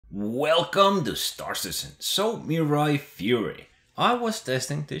Welcome to Star Citizen. So, Mirai Fury. I was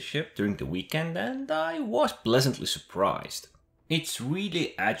testing this ship during the weekend and I was pleasantly surprised. It's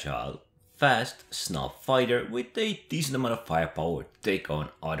really agile, fast Snub fighter with a decent amount of firepower to take on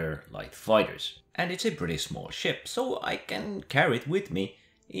other light fighters. And it's a pretty small ship, so I can carry it with me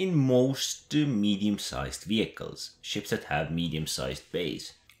in most medium-sized vehicles, ships that have medium-sized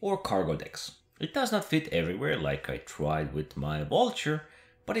bays, or cargo decks. It does not fit everywhere like I tried with my Vulture,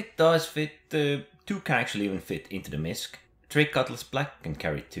 but it does fit. Two can actually even fit into the Misk. Drake Cutlass Black can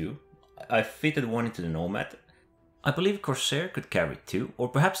carry two. I fitted one into the Nomad. I believe Corsair could carry two, or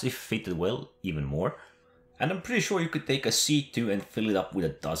perhaps if fitted well, even more. And I'm pretty sure you could take a C2 and fill it up with a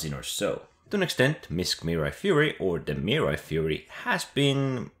dozen or so. To an extent, Misk Mirai Fury, or the Mirai Fury, has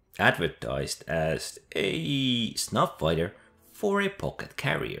been advertised as a snub fighter for a pocket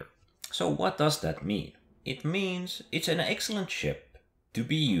carrier. So what does that mean? It means it's an excellent ship to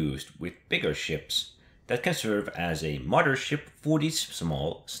be used with bigger ships that can serve as a mothership for these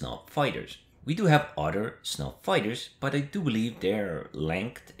small snub fighters. We do have other snub fighters, but I do believe their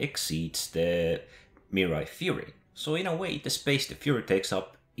length exceeds the Mirai Fury. So in a way, the space the Fury takes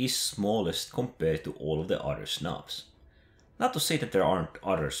up is smallest compared to all of the other snubs. Not to say that there aren't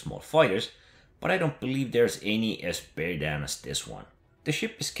other small fighters, but I don't believe there's any as bare down as this one. The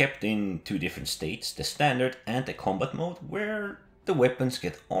ship is kept in two different states, the standard and the combat mode, where the weapons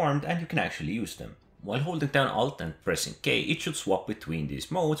get armed and you can actually use them. While holding down Alt and pressing K, it should swap between these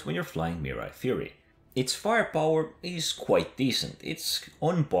modes when you're flying Mirai Fury. Its firepower is quite decent, it's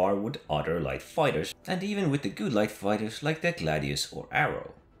on par with other light fighters, and even with the good light fighters like the Gladius or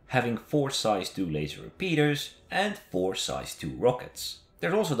Arrow, having 4 size 2 laser repeaters and 4 size 2 rockets.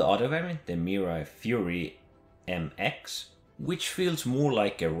 There's also the other variant, the Mirai Fury MX, which feels more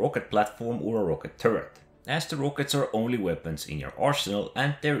like a rocket platform or a rocket turret, as the rockets are only weapons in your arsenal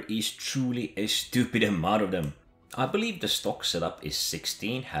and there is truly a stupid amount of them. I believe the stock setup is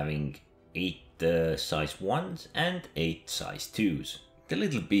 16, having 8 size 1s and 8 size 2s. The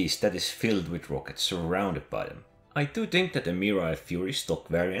little beast that is filled with rockets surrounded by them. I do think that the Mirai Fury stock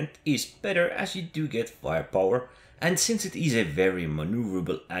variant is better as you do get firepower, and since it is a very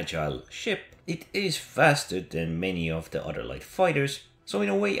maneuverable agile ship, it is faster than many of the other light fighters. So in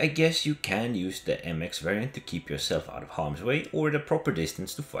a way, I guess you can use the MX variant to keep yourself out of harm's way or the proper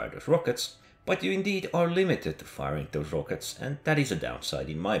distance to fire those rockets, but you indeed are limited to firing those rockets, and that is a downside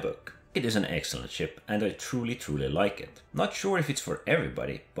in my book. It is an excellent ship and I truly like it. Not sure if it's for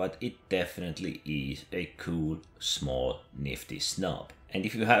everybody, but it definitely is a cool, small, nifty snub. And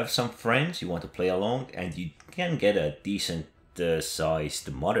if you have some friends you want to play along and you can get a decent sized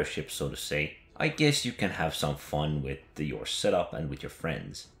mothership, so to say, I guess you can have some fun with your setup and with your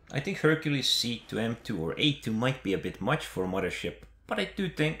friends. I think Hercules C2, M2 or A2 might be a bit much for a mothership, but I do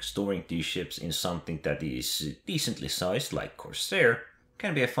think storing these ships in something that is decently sized like Corsair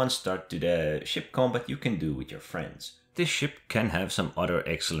can be a fun start to the ship combat you can do with your friends. This ship can have some other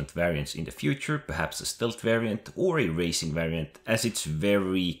excellent variants in the future, perhaps a stealth variant or a racing variant, as it's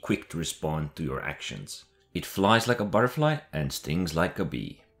very quick to respond to your actions. It flies like a butterfly and stings like a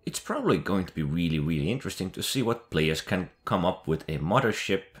bee. It's probably going to be really interesting to see what players can come up with a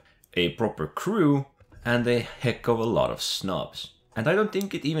mothership, a proper crew, and a heck of a lot of snubs. And I don't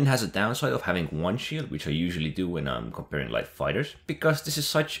think it even has a downside of having one shield, which I usually do when I'm comparing light fighters, because this is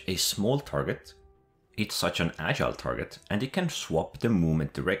such a small target, it's such an agile target, and it can swap the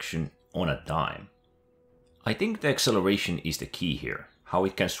movement direction on a dime. I think the acceleration is the key here. How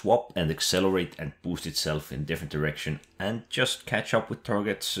it can swap and accelerate and boost itself in different direction and just catch up with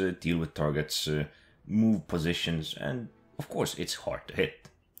targets, deal with targets, move positions, and of course it's hard to hit.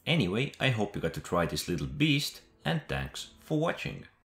 Anyway, I hope you got to try this little beast, and thanks for watching.